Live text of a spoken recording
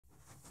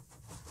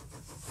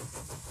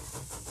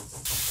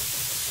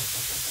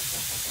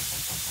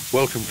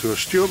Welcome to a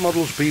Stuart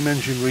Models beam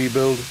engine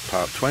rebuild,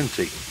 part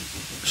 20.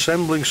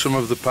 Assembling some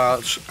of the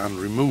parts and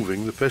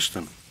removing the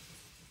piston.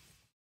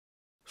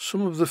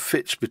 Some of the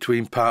fits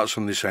between parts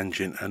on this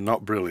engine are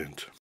not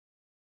brilliant.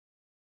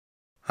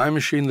 I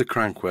machined the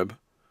crank web,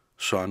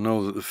 so I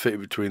know that the fit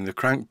between the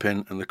crank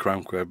pin and the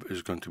crank web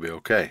is going to be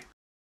okay.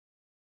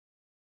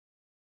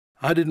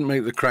 I didn't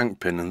make the crank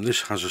pin, and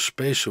this has a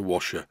spacer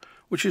washer,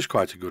 which is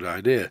quite a good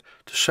idea,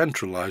 to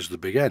centralise the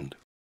big end.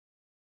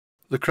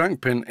 The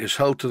crank pin is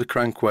held to the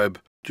crank web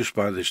just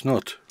by this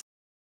nut.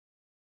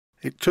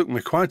 It took me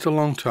quite a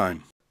long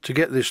time to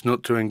get this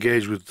nut to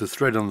engage with the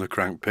thread on the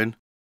crank pin,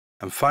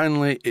 and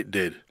finally it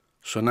did,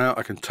 so now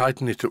I can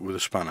tighten it up with a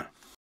spanner.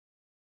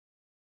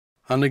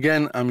 And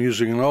again I'm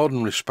using an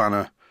ordinary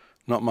spanner,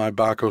 not my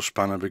Barco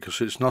spanner,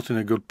 because it's not in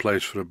a good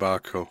place for a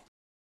Barco.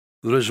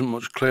 There isn't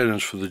much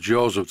clearance for the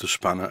jaws of the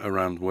spanner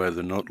around where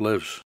the nut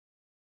lives.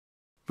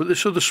 But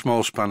this other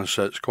small spanner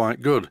set's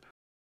quite good,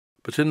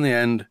 but in the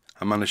end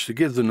I managed to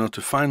give the nut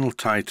a final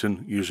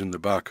tighten using the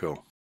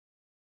Barco.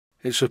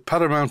 It's of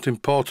paramount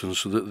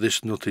importance that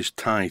this nut is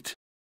tight.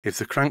 If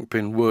the crank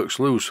pin works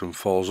loose and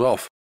falls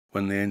off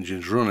when the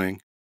engine's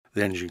running,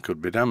 the engine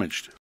could be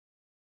damaged.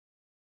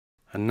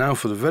 And now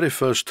for the very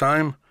first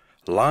time,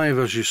 live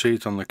as you see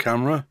it on the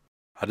camera,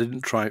 I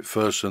didn't try it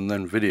first and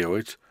then video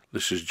it.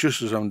 This is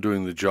just as I'm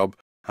doing the job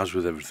as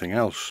with everything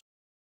else.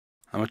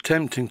 I'm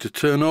attempting to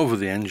turn over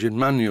the engine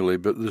manually,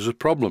 but there's a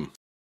problem.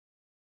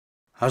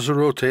 As I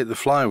rotate the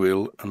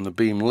flywheel and the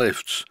beam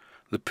lifts,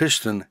 the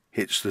piston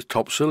hits the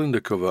top cylinder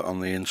cover on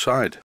the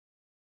inside.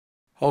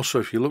 Also,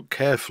 if you look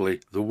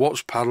carefully, the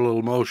Watt's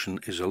parallel motion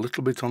is a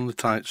little bit on the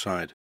tight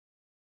side.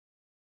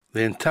 The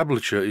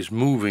entablature is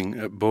moving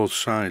at both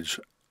sides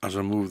as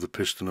I move the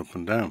piston up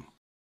and down.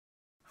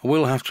 I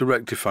will have to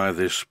rectify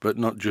this, but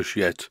not just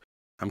yet.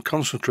 I'm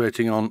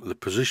concentrating on the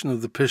position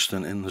of the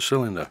piston in the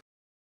cylinder.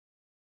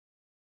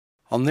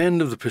 On the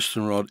end of the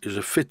piston rod is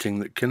a fitting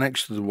that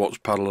connects to the Watt's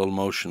parallel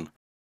motion,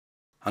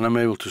 and I'm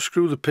able to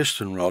screw the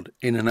piston rod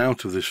in and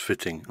out of this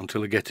fitting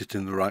until I get it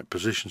in the right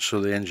position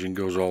so the engine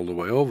goes all the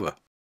way over.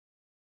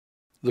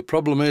 The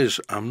problem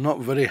is I'm not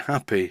very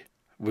happy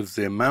with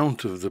the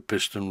amount of the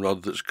piston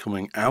rod that's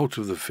coming out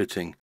of the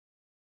fitting.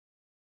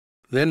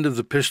 The end of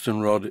the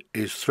piston rod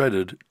is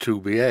threaded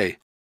 2BA.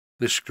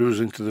 This screws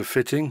into the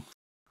fitting,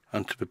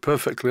 and to be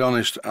perfectly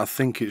honest, I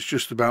think it's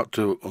just about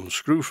to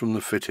unscrew from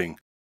the fitting.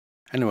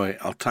 Anyway,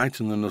 I'll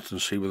tighten the nut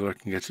and see whether I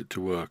can get it to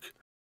work.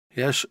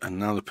 Yes, and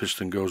now the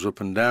piston goes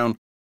up and down,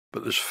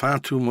 but there's far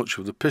too much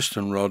of the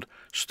piston rod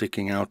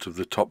sticking out of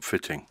the top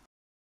fitting.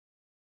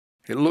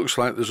 It looks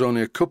like there's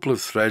only a couple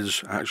of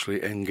threads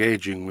actually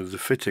engaging with the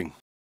fitting.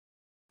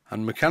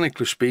 And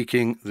mechanically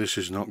speaking, this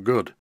is not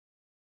good.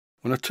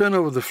 When I turn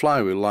over the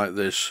flywheel like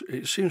this,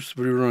 it seems to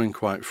be running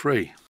quite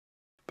free,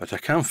 but I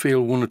can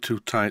feel one or two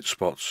tight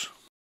spots.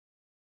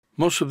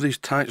 Most of these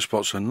tight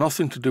spots are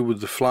nothing to do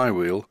with the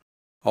flywheel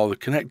or the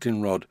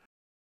connecting rod.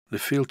 They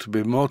feel to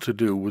be more to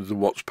do with the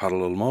Watt's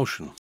parallel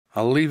motion.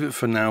 I'll leave it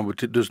for now,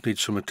 but it does need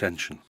some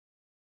attention.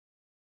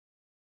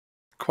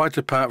 Quite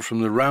apart from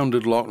the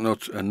rounded lock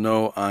nut, and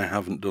no, I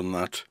haven't done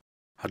that,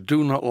 I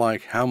do not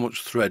like how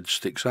much thread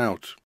sticks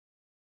out.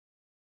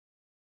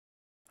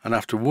 And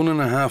after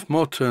 1.5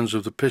 more turns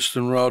of the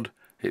piston rod,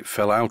 it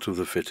fell out of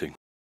the fitting.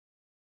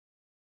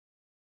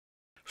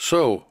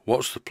 So,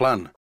 what's the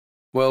plan?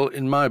 Well,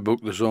 in my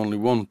book there's only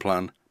one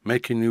plan: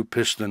 make a new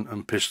piston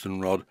and piston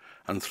rod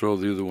and throw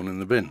the other one in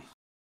the bin.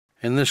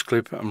 In this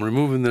clip I'm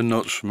removing the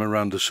nuts from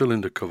around the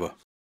cylinder cover.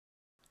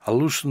 I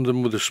loosened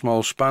them with a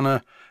small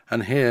spanner,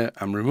 and here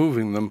I'm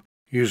removing them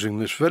using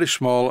this very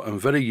small and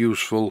very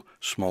useful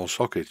small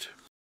socket.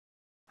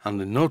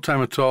 And in no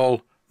time at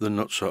all, the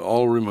nuts are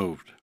all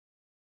removed.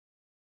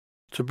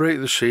 To break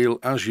the seal,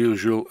 as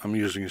usual, I'm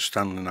using a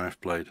Stanley knife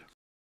blade.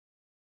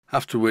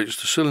 After which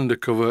the cylinder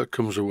cover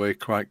comes away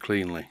quite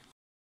cleanly.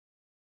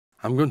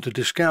 I'm going to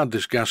discard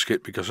this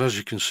gasket because, as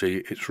you can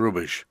see, it's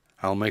rubbish.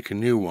 I'll make a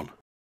new one.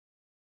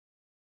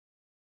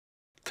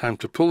 Time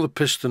to pull the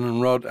piston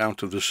and rod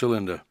out of the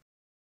cylinder.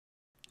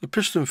 The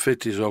piston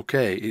fit is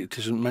okay. It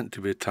isn't meant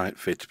to be a tight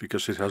fit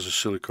because it has a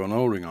silicone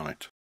O-ring on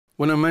it.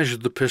 When I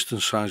measured the piston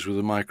size with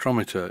a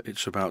micrometer,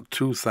 it's about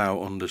 2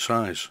 thou under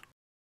size.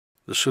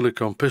 The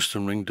silicone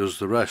piston ring does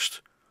the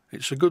rest.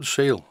 It's a good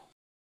seal.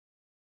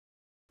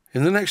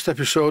 In the next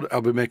episode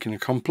I'll be making a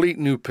complete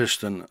new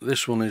piston.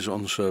 This one is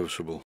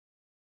unserviceable.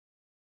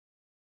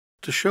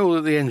 To show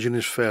that the engine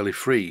is fairly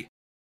free,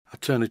 I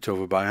turn it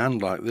over by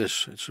hand like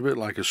this. It's a bit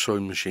like a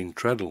sewing machine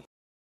treadle.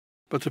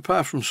 But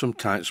apart from some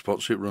tight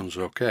spots, it runs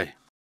okay.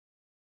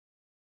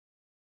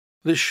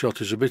 This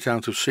shot is a bit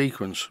out of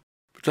sequence,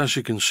 but as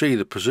you can see,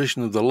 the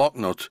position of the lock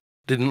nut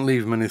didn't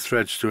leave many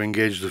threads to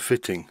engage the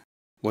fitting,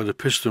 where the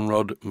piston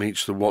rod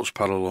meets the Watt's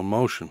parallel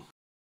motion.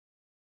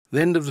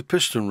 The end of the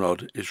piston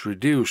rod is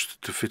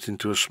reduced to fit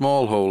into a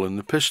small hole in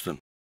the piston,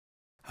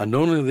 and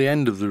only the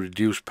end of the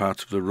reduced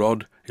part of the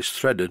rod is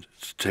threaded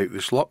to take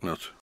this lock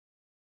nut.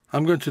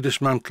 I'm going to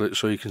dismantle it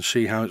so you can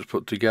see how it's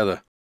put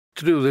together.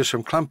 To do this,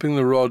 I'm clamping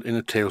the rod in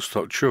a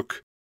tailstock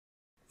chuck.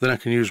 Then I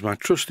can use my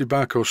trusty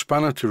Barco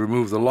spanner to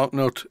remove the lock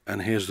nut,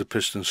 and here's the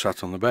piston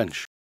sat on the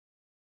bench.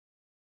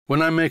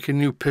 When I make a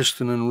new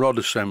piston and rod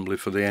assembly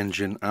for the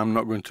engine, I'm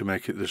not going to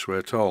make it this way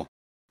at all.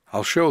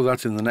 I'll show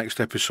that in the next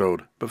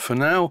episode, but for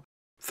now,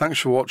 thanks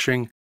for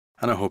watching,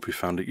 and I hope you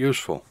found it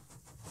useful.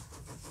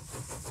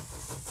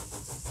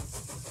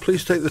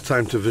 Please take the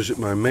time to visit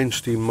my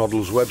Mainsteam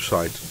Models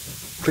website.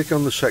 Click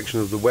on the section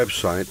of the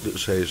website that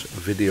says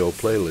Video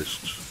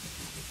Playlists.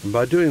 And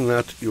by doing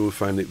that, you will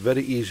find it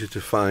very easy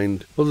to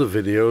find other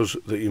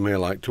videos that you may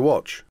like to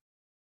watch.